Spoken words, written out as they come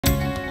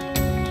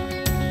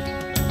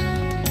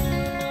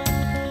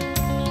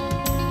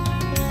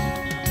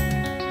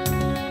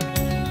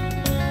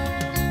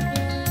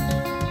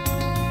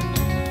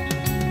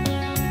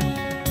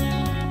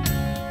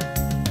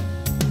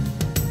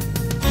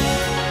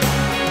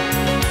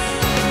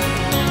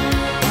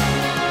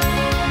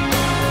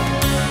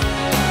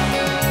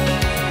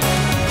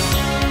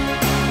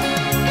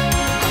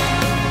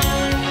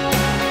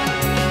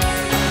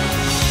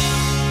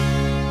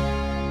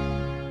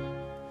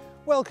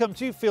Welcome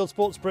to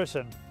Fieldsports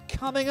Britain.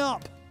 Coming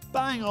up,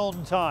 bang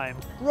on time,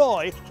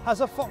 Roy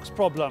has a fox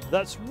problem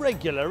that's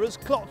regular as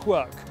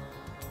clockwork.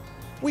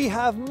 We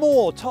have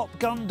more Top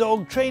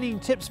Gundog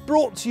training tips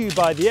brought to you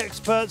by the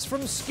experts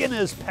from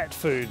Skinner's Pet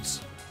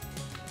Foods.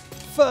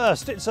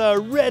 First, it's a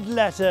red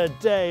letter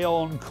day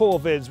on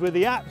corvids with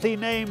the aptly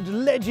named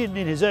legend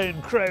in his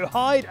own crow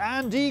hide,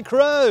 Andy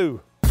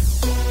Crow.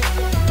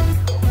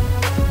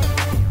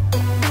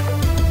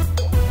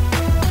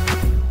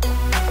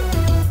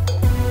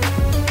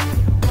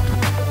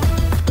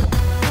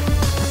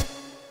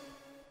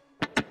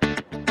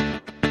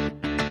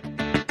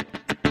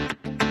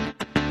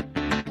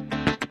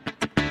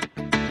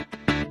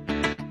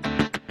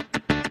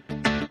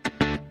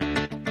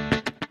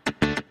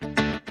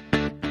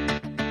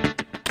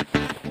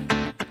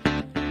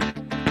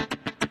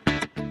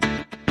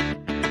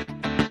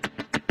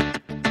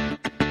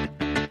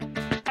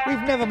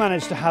 We've never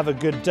managed to have a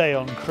good day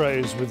on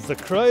crows with the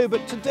Crow,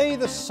 but today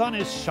the sun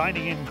is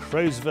shining in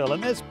Crowsville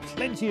and there's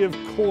plenty of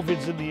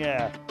corvids in the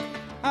air.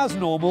 As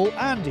normal,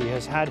 Andy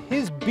has had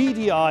his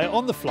beady eye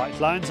on the flight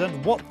lines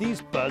and what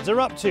these birds are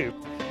up to.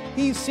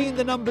 He's seen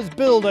the numbers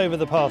build over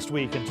the past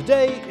week, and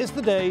today is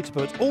the day to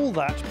put all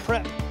that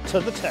prep to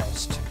the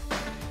test.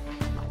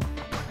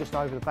 Just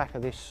over the back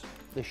of this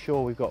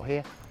shore we've got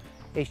here,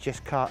 he's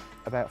just cut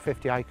about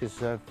 50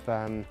 acres of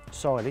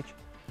silage.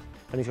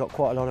 And he's got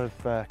quite a lot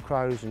of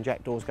crows and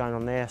jackdaws going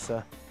on there,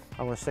 so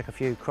I'm going to stick a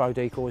few crow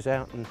decoys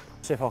out and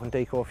see if I can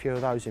decoy a few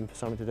of those in for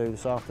something to do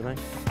this afternoon.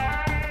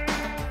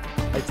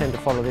 They tend to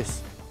follow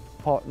this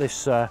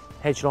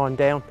hedge line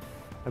down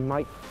and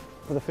make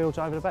for the fields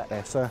over the back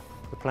there, so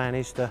the plan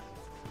is to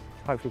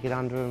hopefully get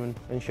under them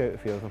and shoot a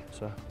few of them.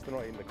 So. They're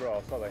not eating the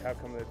grass, are they? How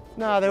come they're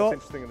what's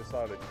interesting in the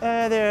silage?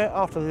 They're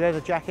after the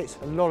leather jackets,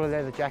 a lot of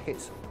leather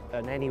jackets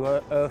and any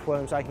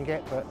earthworms they can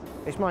get, but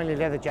it's mainly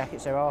leather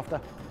jackets they're after.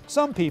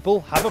 Some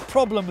people have a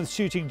problem with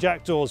shooting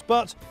jackdaws,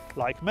 but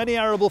like many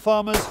arable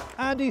farmers,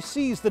 Andy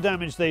sees the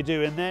damage they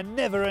do in their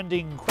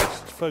never-ending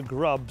quest for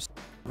grubs.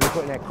 We're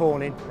putting their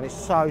corn in and it's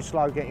so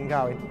slow getting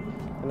going,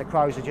 and the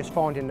crows are just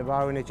finding the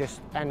row and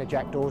the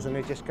jackdaws, and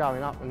they're just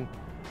going up, and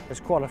there's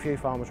quite a few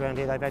farmers around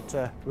here. They've had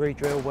to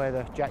re-drill where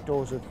the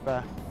jackdaws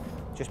have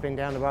just been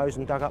down the rows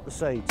and dug up the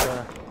seeds.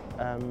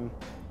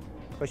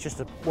 But it's just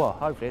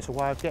hopefully it's a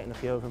way of getting a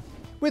few of them.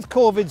 With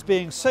corvids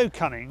being so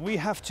cunning, we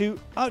have to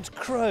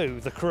out-crow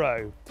the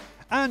crow.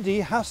 Andy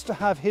has to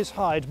have his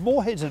hide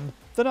more hidden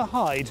than a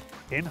hide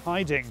in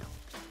hiding.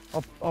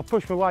 I'll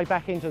push my way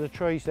back into the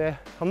trees there.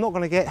 I'm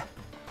trying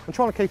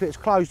to keep it as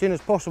closed in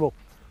as possible.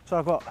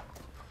 So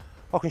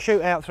I can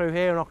shoot out through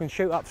here and I can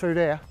shoot up through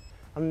there.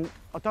 And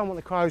I don't want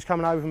the crows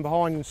coming over from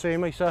behind and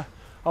seeing me, so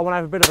I want to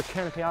have a bit of a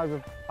canopy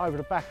over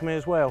the back of me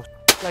as well.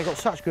 They've got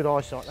such good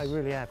eyesight, they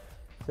really have.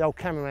 The old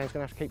cameraman's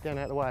going to have to keep down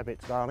out of the way a bit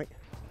today, I think.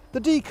 The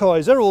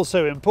decoys are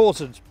also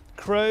important.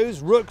 Crows,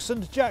 rooks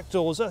and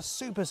jackdaws are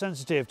super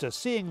sensitive to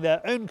seeing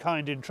their own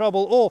kind in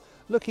trouble or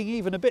looking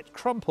even a bit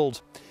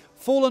crumpled.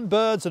 Fallen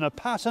birds and a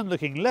pattern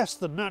looking less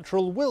than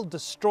natural will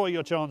destroy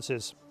your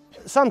chances.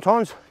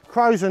 Sometimes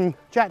crows and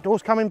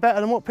jackdaws come in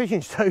better than what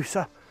pigeons do,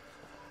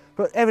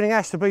 but everything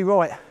has to be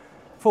right.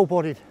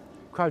 Full-bodied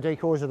crow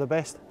decoys are the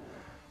best,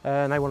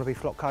 and they want to be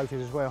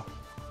flock-coated as well.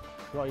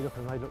 Like you look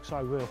at them, they look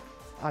so real.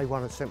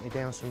 A1 had sent me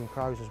down some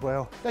crows as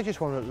well. They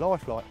just want to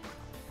look lifelike.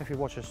 If you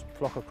watch a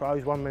flock of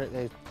crows, one minute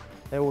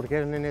they're all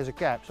together and then there's a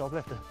gap, so I've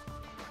left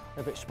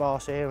a bit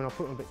sparse here and I've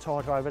put them a bit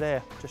tighter over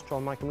there, just try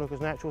and make them look as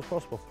natural as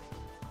possible.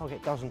 I'll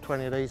get a dozen,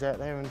 20 of these out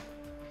there and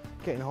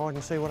get in hide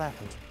and see what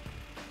happens.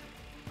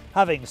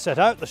 Having set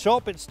out the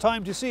shop, it's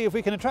time to see if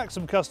we can attract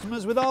some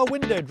customers with our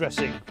window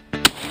dressing.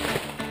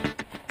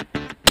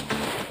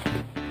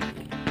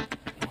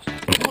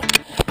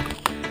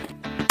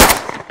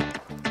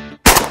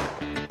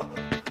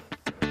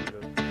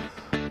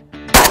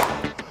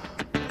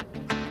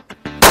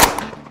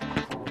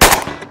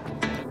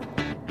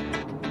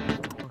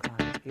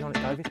 You on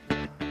it, David?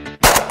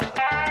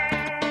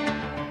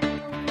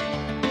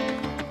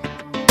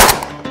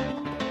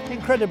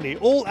 Incredibly,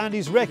 all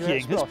Andy's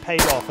recceing has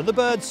paid off and the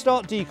birds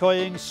start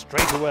decoying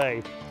straight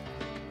away.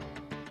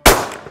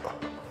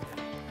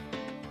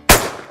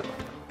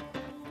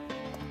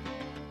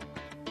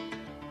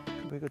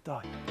 Could be a good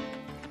day.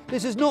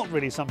 This is not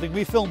really something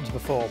we filmed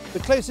before. The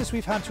closest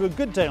we've had to a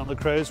good day on the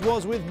crows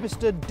was with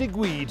Mr.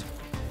 Digweed.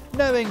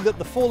 Knowing that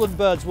the fallen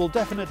birds will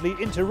definitely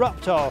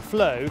interrupt our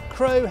flow,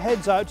 Crow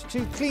heads out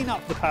to clean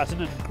up the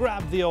pattern and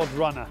grab the odd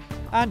runner.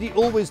 Andy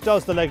always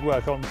does the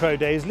legwork on crow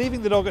days,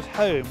 leaving the dog at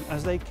home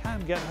as they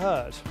can get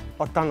hurt.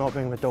 I don't like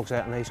bringing the dogs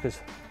out on these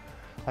because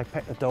they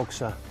peck the dogs,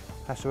 so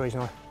that's the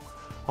reason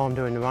I'm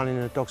doing the running,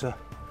 and the dogs are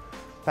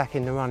back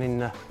in the run in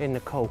the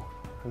cool,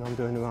 and I'm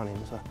doing the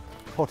running. So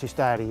hottest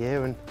day of the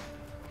year, and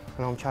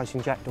I'm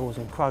chasing jackdaws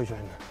and crows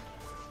around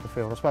the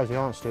field. I suppose the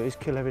answer to it is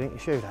kill everything you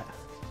shoot at.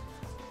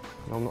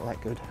 I'm not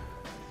that good.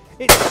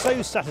 It's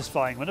so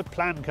satisfying when a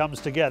plan comes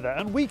together,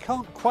 and we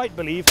can't quite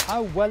believe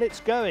how well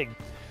it's going.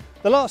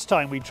 The last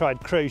time we tried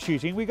crow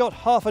shooting, we got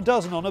half a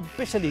dozen on a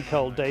bitterly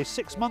cold day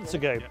 6 months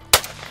ago.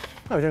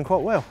 No, we're doing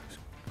quite well.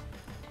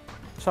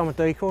 summer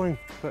decoying,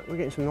 but we're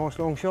getting some nice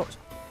long shots,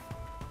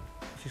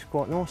 which is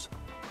quite nice.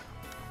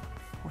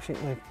 I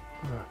think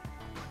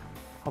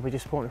I'll be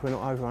disappointed if we're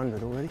not over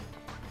 100 already.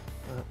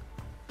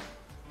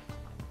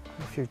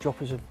 A few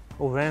droppers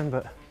all round,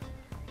 but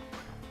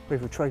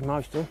we've retrieved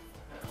most of them.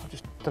 I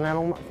just don't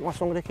know how much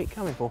longer they keep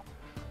coming for.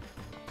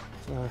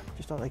 So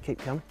just hope they keep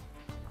coming.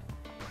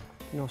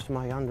 Nice to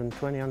make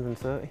 120,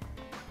 130.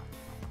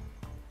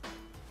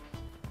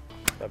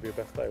 That'd be your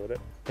best day, would it?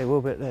 It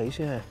will be at these,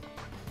 yeah.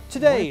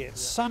 Today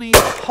it's sunny,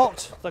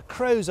 hot, the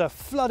crows are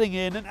flooding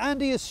in, and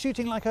Andy is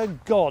shooting like a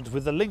god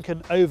with the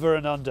Lincoln over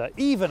and under,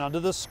 even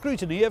under the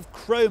scrutiny of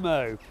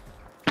CrowHow.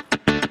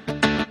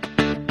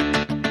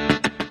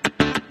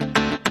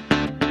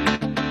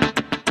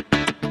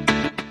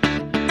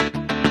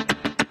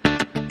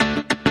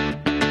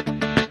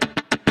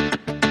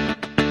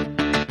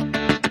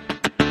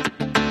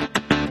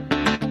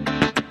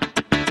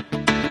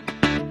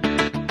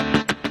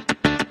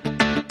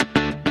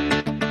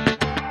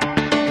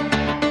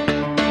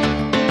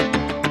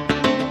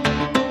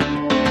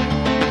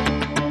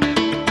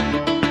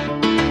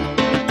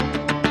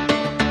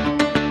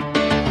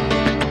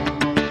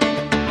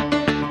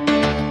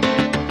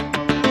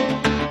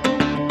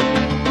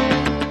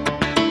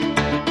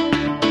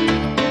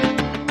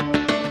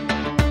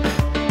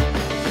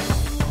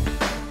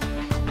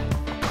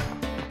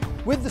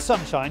 With the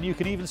sunshine, you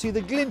can even see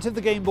the glint of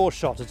the game bore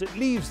shot as it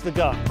leaves the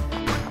gun.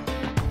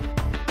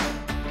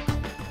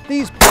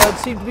 These birds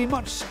seem to be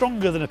much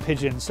stronger than a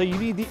pigeon, so you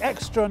need the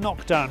extra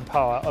knockdown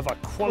power of a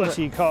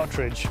quality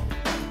cartridge.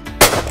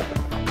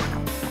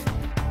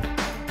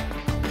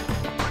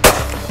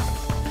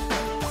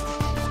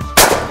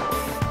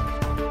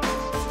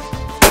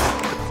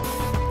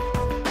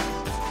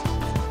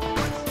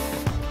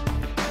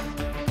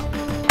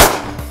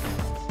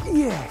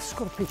 Yes,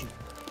 got a pigeon.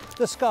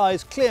 The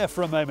sky's clear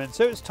for a moment,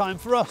 so it's time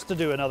for us to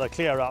do another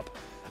clear up.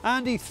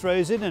 Andy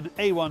throws in an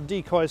A1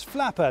 decoys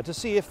flapper to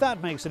see if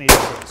that makes any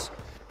difference.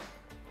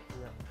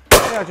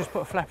 Yeah, I just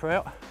put a flapper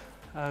out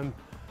on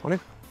him.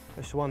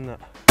 It's the one that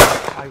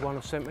A1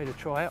 have sent me to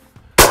try out.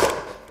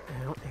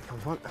 Here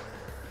comes one.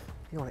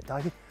 You on it,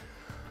 Davey?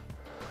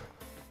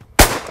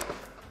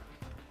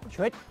 Watch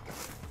your head.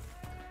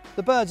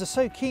 The birds are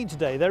so keen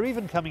today, they're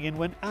even coming in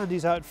when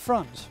Andy's out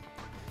front.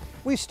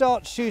 We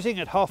start shooting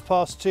at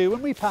 2:30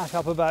 and we pack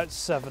up about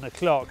 7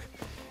 o'clock.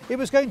 It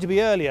was going to be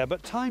earlier,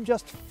 but time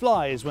just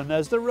flies when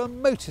there's the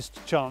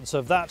remotest chance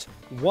of that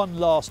one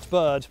last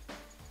bird.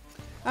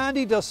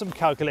 Andy does some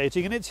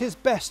calculating and it's his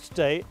best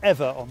day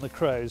ever on the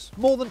crows.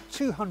 More than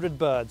 200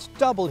 birds,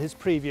 double his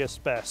previous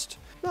best.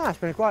 No, it's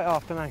been a great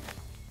afternoon.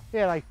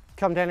 Yeah, they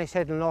come down this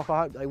headland like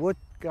I hoped they would,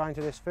 going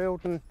to this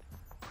field, and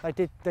they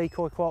did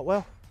decoy quite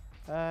well.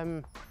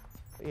 But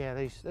yeah,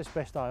 this is the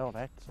best day I've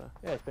had, so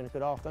yeah, it's been a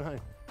good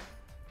afternoon.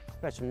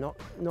 We've had some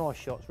nice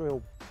shots,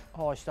 real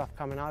high stuff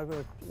coming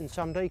over, and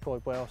some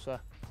decoyed well. So,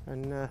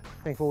 and I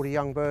think of all the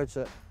young birds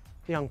that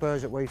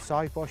we've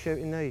saved by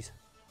shooting these,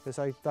 because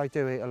they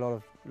do eat a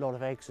lot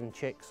of eggs and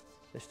chicks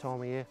this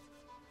time of year.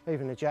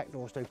 Even the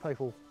jackdaws do.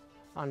 People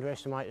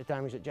underestimate the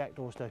damage that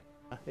jackdaws do.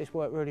 It's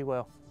worked really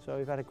well, so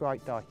we've had a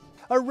great day.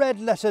 A red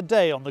letter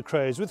day on the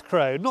crows with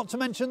Crow, not to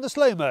mention the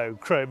slow-mo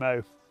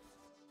CrowHow.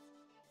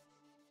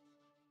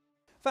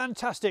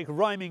 Fantastic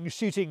rhyming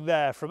shooting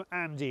there from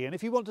Andy, and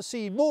if you want to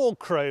see more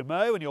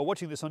CrowHow and you're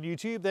watching this on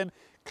YouTube, then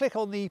click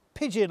on the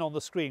pigeon on the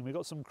screen. We've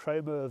got some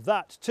CrowHow of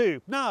that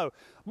too. Now,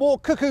 more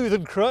cuckoo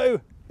than crow,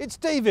 it's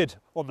David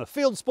on the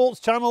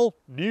Fieldsports channel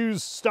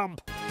News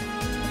Stump.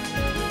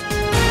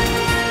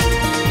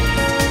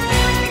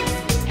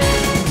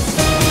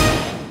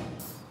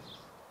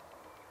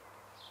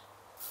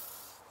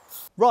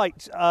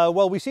 Right,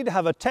 well, we seem to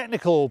have a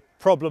technical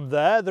problem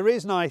there. The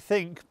reason I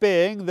think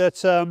being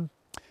that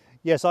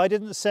yes, I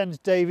didn't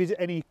send David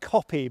any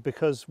copy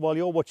because while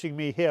you're watching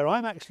me here,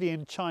 I'm actually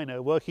in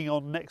China working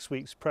on next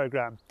week's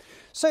programme.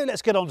 So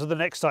let's get on to the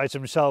next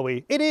item, shall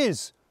we? It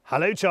is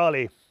Hallo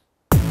Charlie.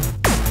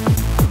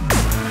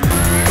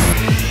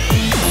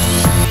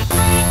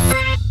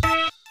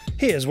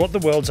 Here's what the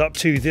world's up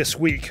to this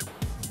week.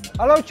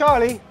 Hallo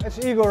Charlie,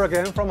 it's Igor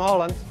again from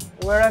Holland.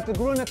 We're at the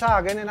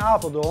Groenetagen in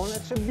Apeldoorn.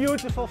 It's a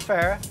beautiful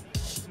fair.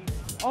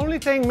 Only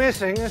thing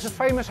missing is a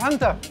famous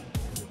hunter.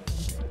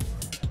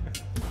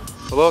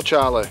 Hello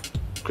Charlie,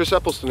 Chris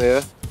Eppleton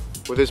here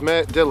with his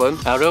mate Dylan.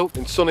 Hello.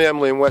 In sunny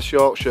Emley in West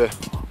Yorkshire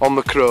on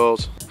the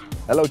crows.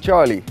 Hello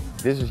Charlie,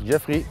 this is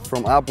Jeffrey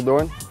from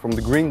Apeldoorn from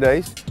the Green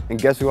Days,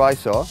 and guess who I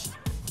saw?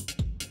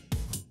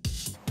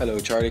 Hello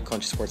Charlie,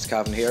 Country Sports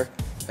Cavan here.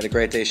 Had a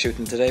great day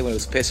shooting today when it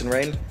was piss and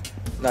rain.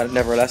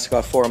 Nevertheless, I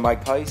got 4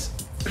 magpies.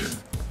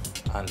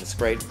 And it's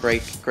great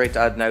to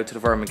add now to the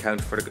vermin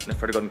count for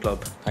the gun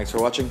club. Thanks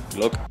for watching. Good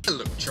luck.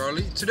 Hello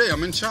Charlie, today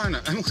I'm in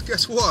China and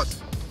guess what?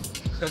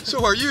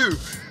 So are you.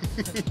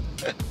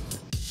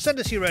 Send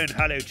us your own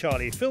Hallo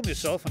Charlie. Film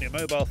yourself on your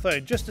mobile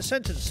phone, just a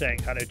sentence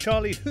saying Hallo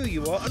Charlie, who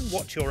you are and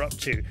what you're up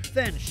to.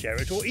 Then share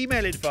it or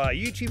email it via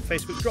YouTube,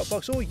 Facebook,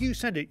 Dropbox, or you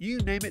send it, you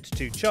name it,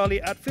 to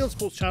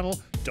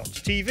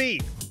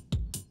charlie@fieldsportschannel.tv.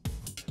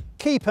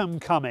 Keep 'em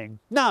coming.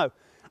 Now,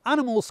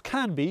 Animals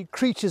can be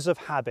creatures of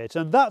habit,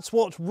 and that's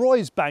what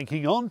Roy's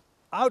banking on,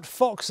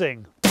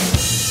 outfoxing.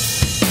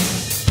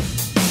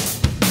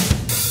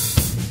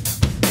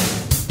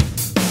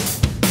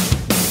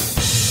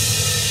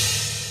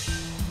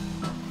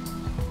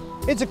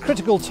 It's a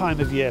critical time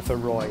of year for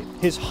Roy.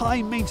 His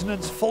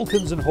high-maintenance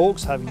falcons and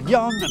hawks have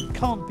young and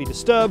can't be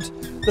disturbed.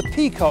 The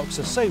peacocks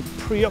are so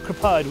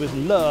preoccupied with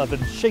love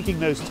and shaking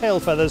those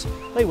tail feathers,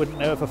 they wouldn't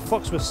know if a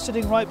fox was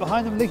sitting right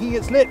behind them licking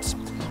its lips.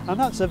 And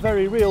that's a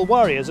very real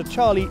worry, as a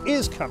Charlie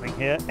is coming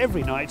here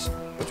every night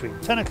between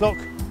 10 o'clock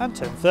and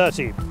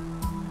 10:30.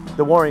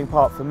 The worrying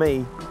part for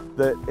me,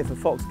 that if a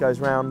fox goes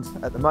round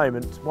at the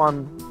moment,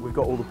 one, we've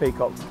got all the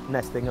peacocks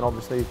nesting, and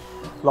obviously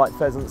like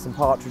pheasants and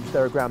partridge,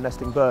 they're a ground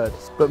nesting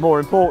birds. But more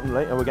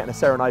importantly, and we're getting a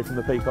serenade from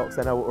the peacocks,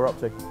 they know what we're up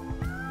to.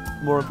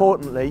 More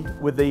importantly,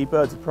 with the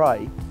birds of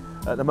prey,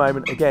 at the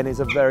moment again is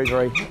a very,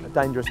 very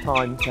dangerous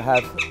time to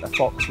have a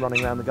fox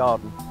running around the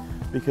garden,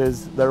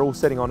 because they're all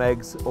sitting on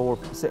eggs or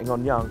sitting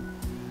on young.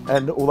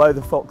 And although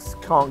the fox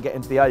can't get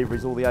into the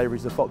aviaries, all the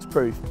aviaries are fox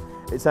proof,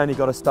 it's only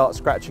got to start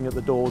scratching at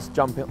the doors,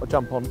 jump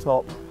on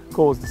top,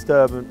 cause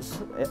disturbance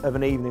of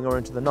an evening or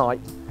into the night,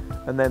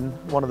 and then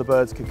one of the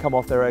birds could come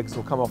off their eggs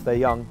or come off their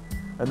young,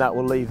 and that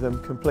will leave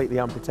them completely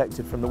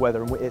unprotected from the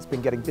weather. And it's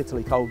been getting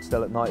bitterly cold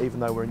still at night, even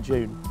though we're in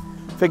June.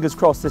 Fingers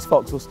crossed this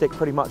fox will stick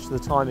pretty much to the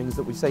timings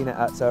that we've seen it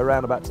at, so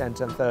around about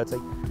 10:30.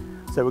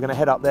 So we're going to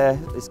head up there.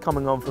 It's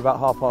coming on for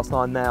about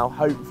 9:30 now.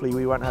 Hopefully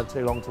we won't have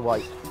too long to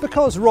wait.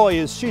 Because Roy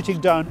is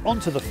shooting down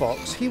onto the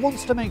fox, he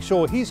wants to make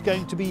sure he's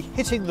going to be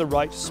hitting the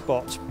right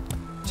spot.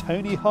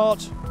 Tony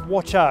Hart,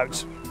 watch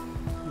out.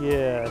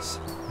 Yes.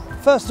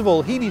 First of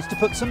all, he needs to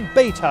put some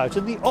bait out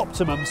in the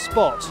optimum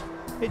spot.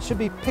 It should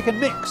be pick and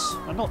mix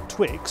and not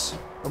Twix.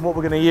 And what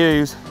we're going to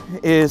use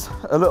is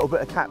a little bit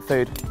of cat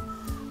food.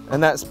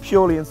 And that's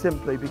purely and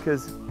simply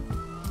because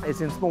it's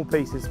in small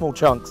pieces, small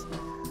chunks.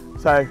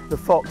 So the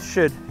fox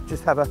should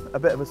just have a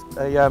bit of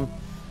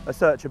a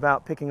search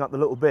about picking up the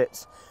little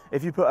bits.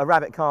 If you put a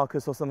rabbit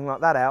carcass or something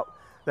like that out,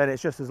 then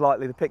it's just as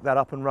likely to pick that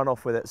up and run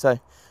off with it. So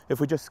if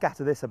we just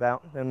scatter this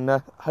about,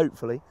 then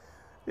hopefully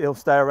it'll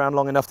stay around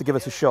long enough to give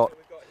us a shot.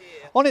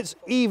 On its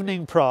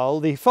evening prowl,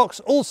 the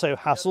fox also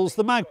hassles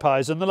the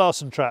magpies in the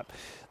Larsen trap.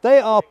 They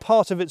are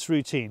part of its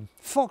routine.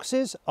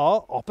 Foxes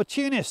are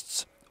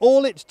opportunists.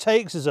 All it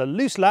takes is a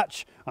loose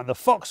latch and the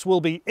fox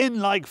will be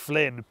in like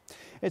Flynn.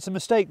 It's a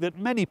mistake that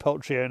many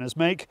poultry owners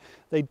make.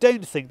 They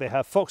don't think they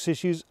have fox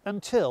issues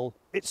until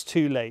it's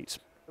too late.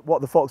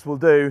 What the fox will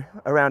do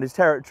around his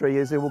territory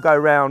is he will go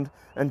around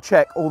and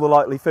check all the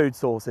likely food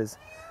sources.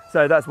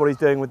 So that's what he's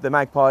doing with the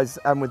magpies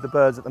and with the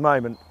birds at the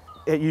moment.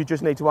 You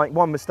just need to make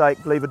one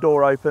mistake, leave a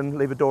door open,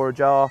 leave a door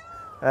ajar,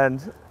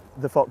 and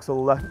the fox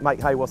will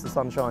make hay whilst the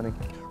sun's shining.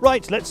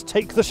 Right, let's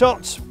take the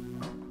shot.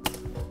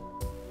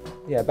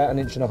 Yeah, about 1.5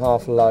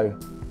 inches low.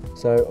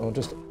 So I'll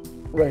just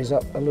raise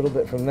up a little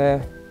bit from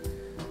there,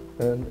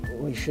 and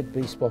we should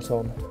be spot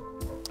on.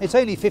 It's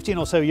only 15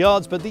 or so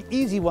yards, but the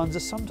easy ones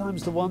are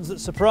sometimes the ones that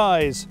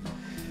surprise.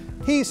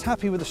 He's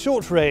happy with the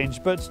short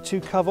range, but to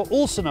cover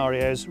all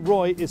scenarios,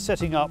 Roy is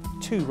setting up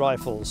 2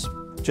 rifles.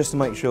 Just to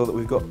make sure that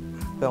we've got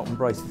belt and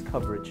braces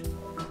coverage,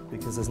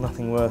 because there's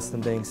nothing worse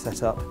than being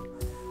set up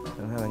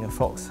and having a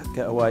fox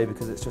get away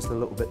because it's just a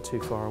little bit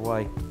too far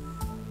away.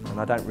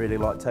 And I don't really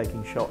like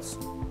taking shots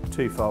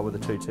too far with a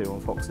 2.2 on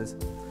foxes.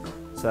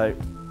 So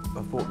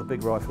I've brought the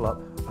big rifle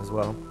up as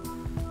well.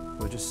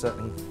 We're just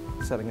setting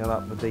it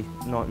up with the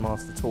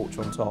Nightmaster torch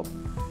on top,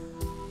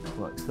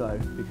 like so,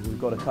 because we've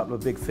got a couple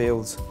of big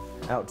fields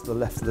out to the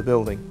left of the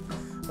building,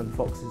 and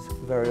foxes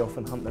very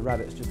often hunt the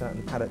rabbits just out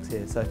in the paddocks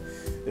here. So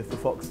if the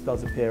fox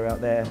does appear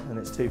out there and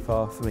it's too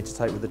far for me to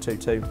take with the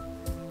 2.2,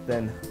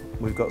 then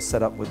we've got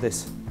set up with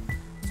this.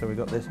 So we've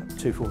got this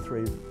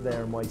 243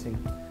 there and waiting.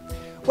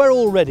 We're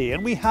all ready,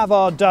 and we have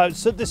our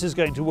doubts that this is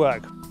going to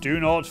work. Do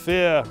not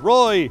fear,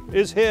 Roy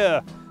is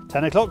here.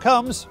 10 o'clock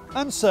comes,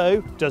 and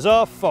so does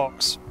our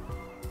fox.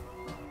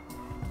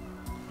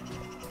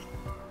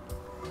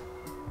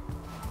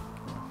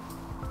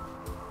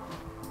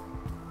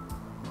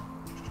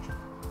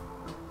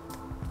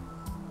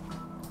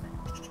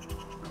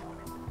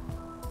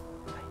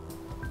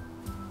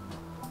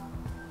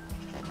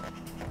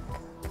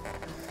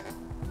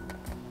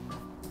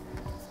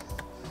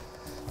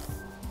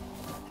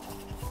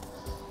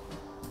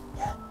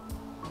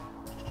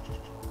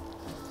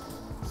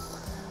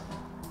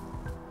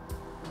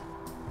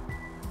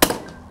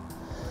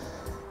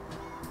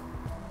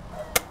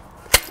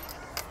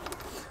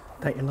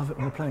 Don't you love it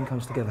when a plan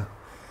comes together?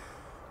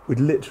 We'd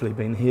literally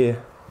been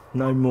here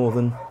no more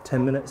than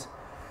 10 minutes.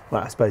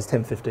 Well, I suppose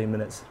 10-15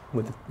 minutes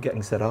with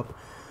getting set up.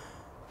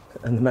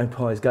 And the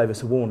magpies gave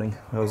us a warning.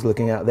 I was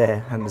looking out there,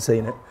 hadn't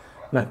seen it.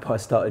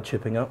 Magpies started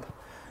chipping up.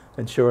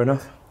 And sure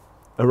enough,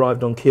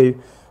 arrived on cue.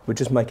 We're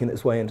just making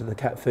its way into the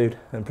cat food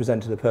and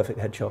presented a perfect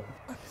headshot.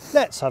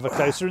 Let's have a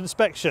closer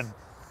inspection.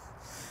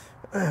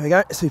 There we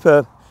go,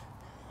 superb.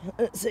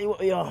 Let's see what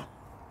we are.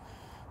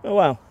 Oh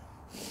wow.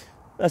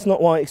 That's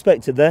not what I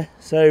expected there.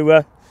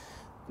 So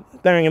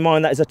bearing in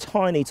mind that is a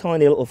tiny,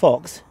 tiny little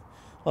fox,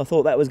 I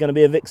thought that was going to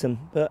be a vixen,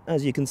 but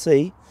as you can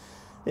see,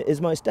 it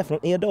is most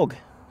definitely a dog.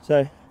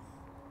 So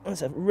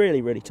that's a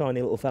really, really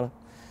tiny little fella.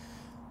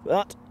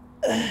 But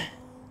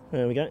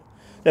there we go.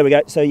 There we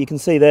go. So you can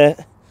see there's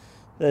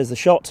the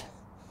shot.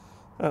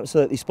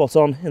 Absolutely spot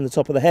on in the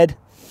top of the head.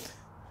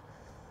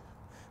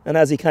 And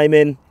as he came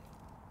in,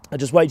 I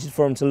just waited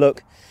for him to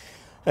look.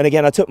 And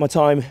again, I took my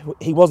time.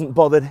 He wasn't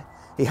bothered.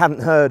 He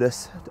hadn't heard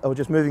us. I was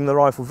just moving the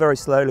rifle very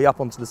slowly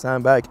up onto the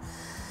sandbag.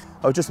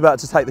 I was just about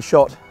to take the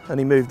shot and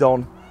he moved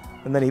on.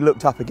 And then he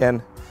looked up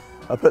again.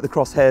 I put the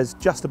crosshairs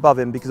just above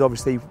him because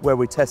obviously where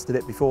we tested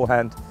it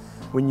beforehand,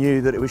 we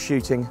knew that it was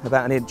shooting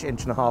about an inch,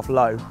 inch and a half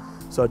low.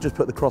 So I just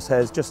put the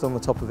crosshairs just on the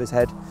top of his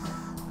head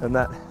and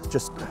that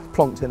just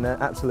plonked in there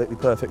absolutely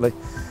perfectly.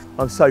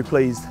 I'm so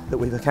pleased that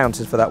we've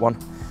accounted for that one.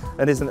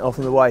 And isn't it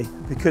often the way,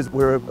 because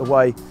we're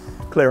away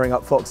clearing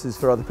up foxes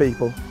for other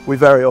people, we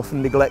very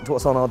often neglect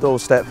what's on our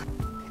doorstep.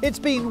 It's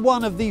been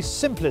one of the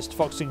simplest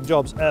foxing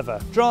jobs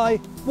ever. Dry,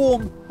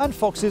 warm and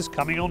foxes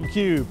coming on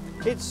cue.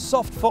 It's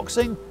soft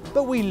foxing,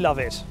 but we love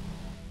it.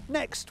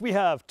 Next we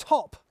have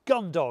top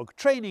gundog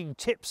training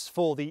tips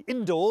for the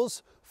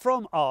indoors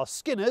from our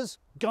Skinner's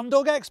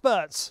Gundog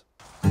experts.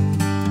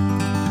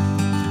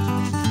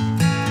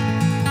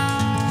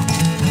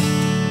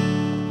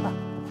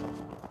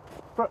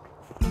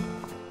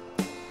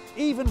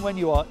 Even when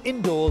you are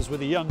indoors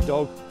with a young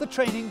dog, the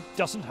training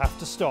doesn't have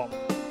to stop.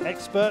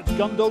 Expert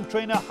gundog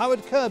trainer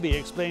Howard Kirby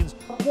explains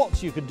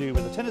what you can do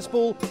with a tennis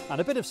ball and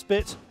a bit of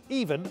spit,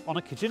 even on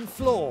a kitchen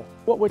floor.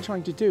 What we're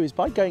trying to do is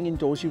by going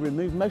indoors, you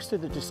remove most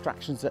of the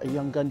distractions that a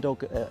young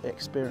gundog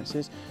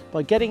experiences.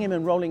 By getting him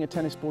and rolling a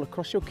tennis ball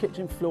across your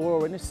kitchen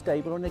floor or in a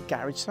stable or in a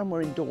garage,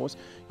 somewhere indoors,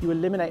 you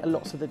eliminate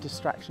lots of the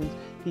distractions.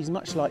 He's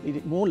much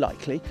more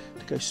likely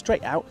to go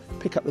straight out,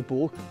 pick up the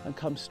ball and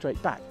come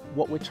straight back.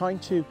 What we're trying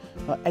to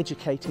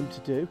educate him to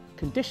do,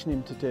 condition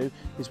him to do,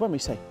 is when we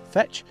say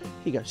fetch,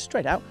 he goes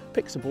straight out,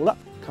 picks the ball up,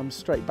 comes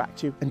straight back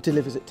to you and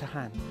delivers it to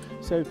hand.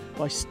 So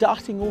by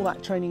starting all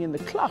that training in the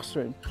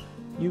classroom,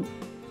 you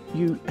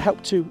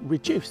help to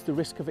reduce the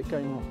risk of it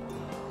going wrong.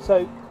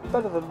 So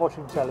better than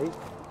watching telly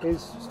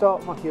is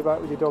start mucking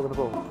about with your dog and the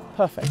ball.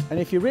 Perfect. And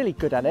if you're really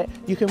good at it,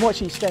 you can watch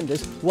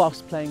EastEnders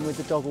whilst playing with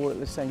the dog all at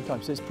the same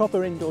time. So it's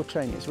proper indoor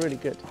training. It's really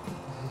good.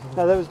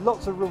 Now there was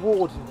lots of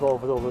rewards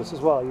involved with all this as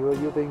well.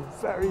 You're being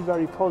very,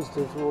 very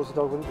positive towards the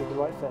dog when it did the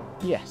right thing.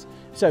 Yes.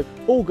 So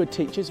all good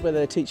teachers, whether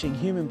they're teaching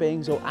human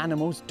beings or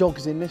animals,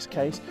 dogs in this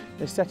case,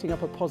 they're setting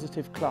up a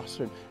positive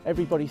classroom.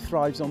 Everybody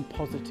thrives on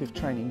positive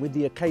training with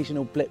the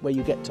occasional blip where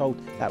you get told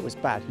that was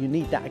bad. You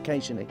need that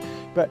occasionally.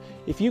 But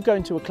if you go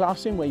into a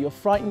classroom where you're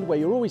frightened, where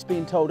you're always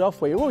being told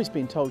off, where you're always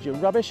being told you're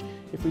rubbish,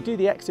 if we do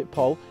the exit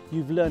poll,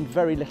 you've learned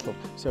very little.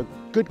 So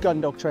good gun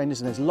dog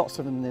trainers, and there's lots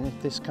of them in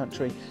this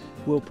country,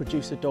 will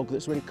produce a dog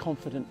that's really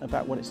confident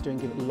about what it's doing,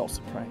 give it lots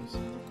of praise.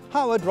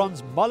 Howard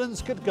runs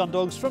Mullinscote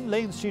Gundogs from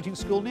Lanes Shooting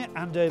School near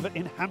Andover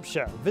in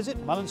Hampshire. Visit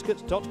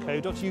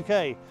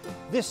mullinscote.co.uk.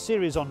 This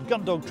series on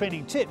gundog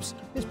training tips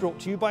is brought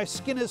to you by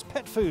Skinner's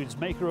Pet Foods,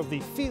 maker of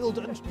the Field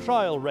and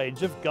Trial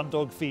range of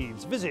gundog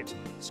feeds. Visit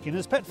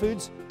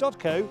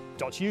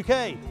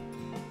skinnerspetfoods.co.uk.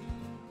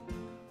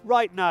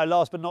 Right now,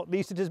 last but not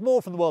least, it is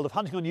more from the world of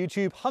hunting on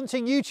YouTube,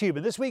 Hunting YouTube,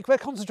 and this week we're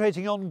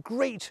concentrating on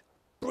great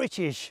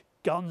British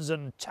guns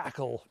and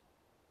tackle.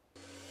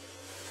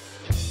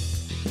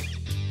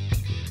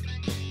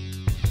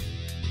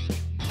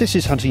 This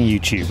is Hunting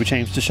YouTube, which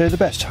aims to show the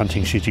best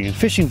hunting, shooting and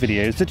fishing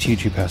videos that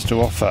YouTube has to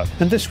offer.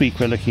 And this week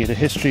we're looking at a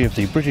history of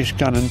the British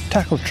gun and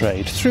tackle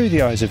trade through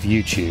the eyes of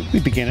YouTube. We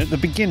begin at the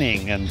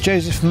beginning, and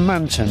Joseph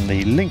Manton,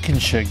 the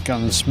Lincolnshire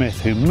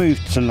gunsmith who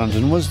moved to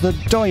London, was the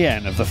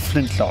doyen of the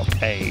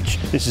flintlock age.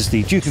 This is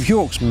the Duke of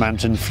York's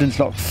Manton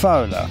flintlock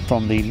Fowler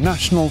from the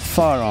National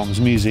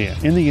Firearms Museum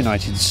in the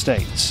United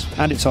States.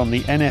 And it's on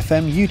the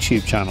NFM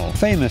YouTube channel.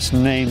 Famous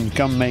named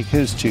gun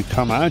makers to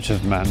come out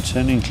of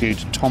Manton include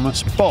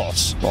Thomas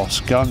Boss.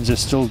 Boss Guns is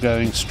still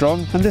going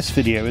strong, and this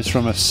video is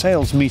from a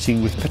sales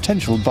meeting with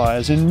potential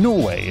buyers in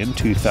Norway in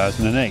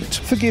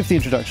 2008. Forgive the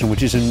introduction,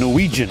 which is in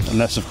Norwegian,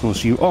 unless of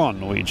course you are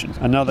Norwegian.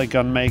 Another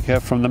gun maker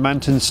from the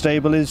Manton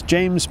stable is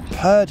James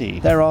Purdy.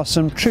 There are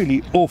some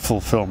truly awful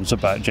films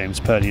about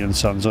James Purdy and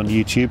Sons on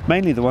YouTube,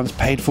 mainly the ones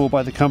paid for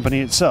by the company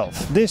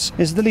itself. This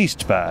is the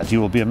least bad, you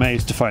will be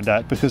amazed to find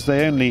out, because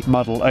they only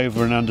muddle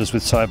over and unders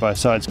with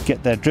side-by-sides,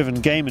 get their driven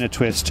game in a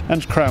twist,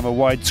 and cram a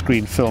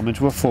widescreen film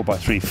into a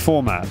 4x3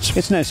 format.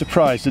 It's no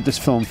surprise that this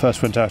film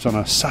first went out on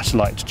a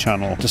satellite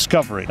channel,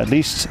 Discovery. At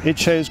least it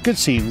shows good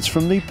scenes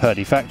from the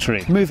Purdy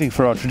factory. Moving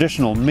for our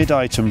traditional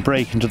mid-item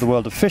break into the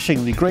world of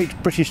fishing, the great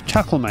British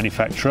tackle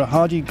manufacturer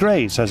Hardy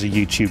Grays has a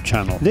YouTube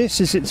channel. This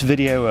is its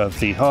video of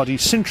the Hardy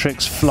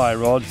Syntrix fly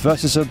rod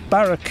versus a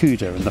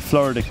Barracuda in the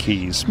Florida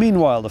Keys.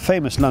 Meanwhile, the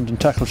famous London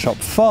tackle shop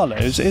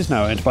Farlow's is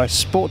now owned by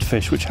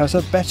Sportfish, which has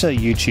a better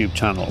YouTube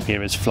channel.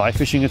 Here is fly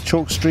fishing at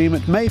Chalk Stream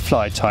at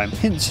Mayfly time,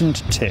 hints and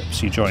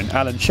tips. You join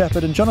Alan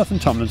Shepherd and Jonathan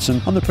Tomlinson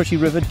Station on the pretty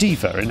River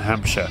Deva in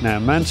Hampshire. Now,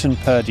 Manton,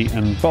 Purdy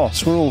and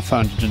Boss were all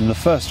founded in the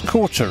first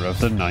quarter of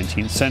the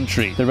 19th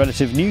century. The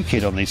relative new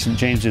kid on the St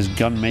James's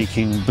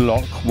gun-making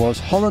block was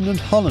Holland and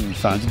Holland,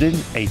 founded in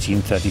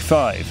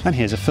 1835. And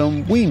here's a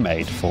film we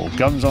made for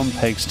Guns on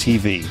Pegs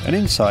TV, an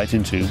insight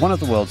into one of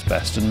the world's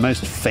best and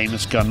most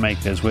famous gun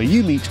makers, where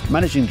you meet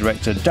managing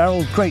director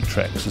Daryl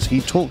Greatrex as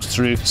he talks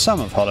through some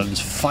of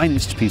Holland's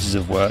finest pieces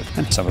of work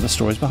and some of the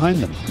stories behind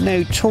them.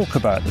 No talk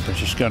about the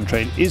British gun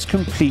trade is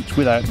complete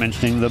without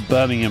mentioning the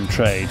Birmingham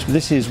trade.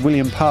 This is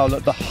William Powell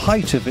at the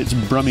height of its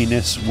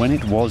brumminess when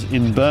it was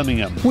in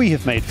Birmingham. We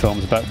have made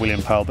films about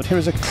William Powell, but here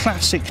is a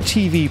classic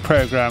TV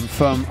programme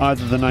from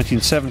either the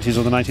 1970s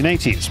or the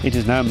 1980s. It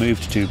has now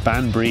moved to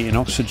Banbury in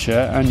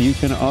Oxfordshire, and you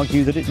can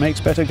argue that it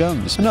makes better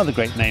guns. Another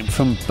great name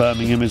from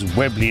Birmingham is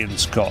Webley &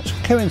 Scott,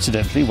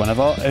 coincidentally one of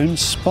our own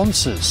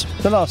sponsors.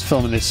 The last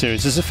film in this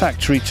series is a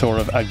factory tour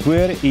of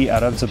Aguirre y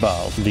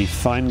Aranzabal, the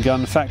fine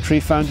gun factory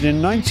founded in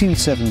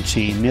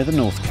 1917 near the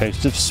north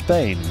coast of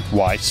Spain.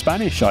 Why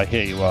Spanish, I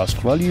hear you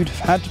ask? Well, you'd have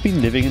had to be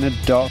living in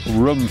a dark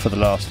room for the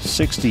last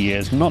 60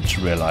 years not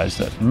to realise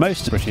that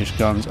most British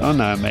guns are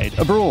now made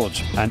abroad,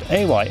 and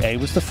AYA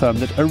was the firm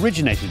that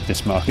originated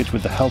this market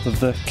with the help of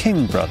the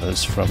King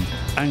brothers from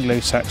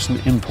Anglo-Saxon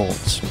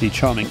Imports. The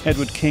charming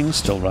Edward King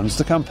still runs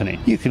the company.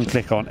 You can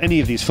click on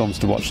any of these films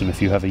to watch them.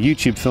 If you have a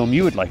YouTube film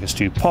you would like us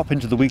to pop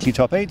into the weekly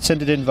top 8,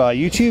 send it in via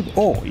YouTube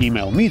or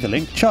email me the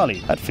link,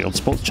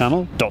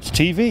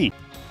 charlie@fieldsportschannel.tv.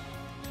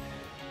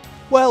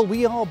 Well,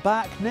 we are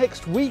back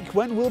next week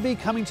when we'll be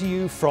coming to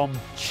you from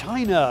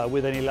China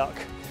with any luck.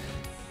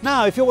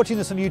 Now, if you're watching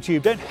this on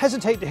YouTube, don't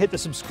hesitate to hit the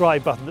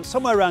subscribe button that's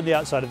somewhere around the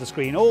outside of the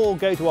screen, or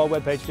go to our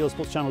webpage,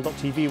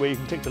 fieldsportschannel.tv, where you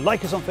can click to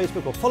like us on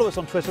Facebook or follow us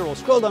on Twitter, or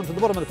scroll down to the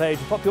bottom of the page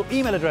and pop your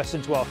email address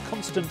into our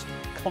constant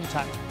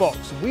contact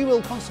box. We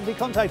will constantly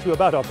contact you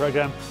about our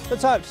programme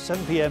that's out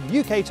 7 PM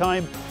UK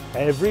time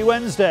every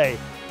Wednesday.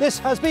 This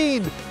has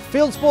been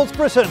Fieldsports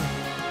Britain.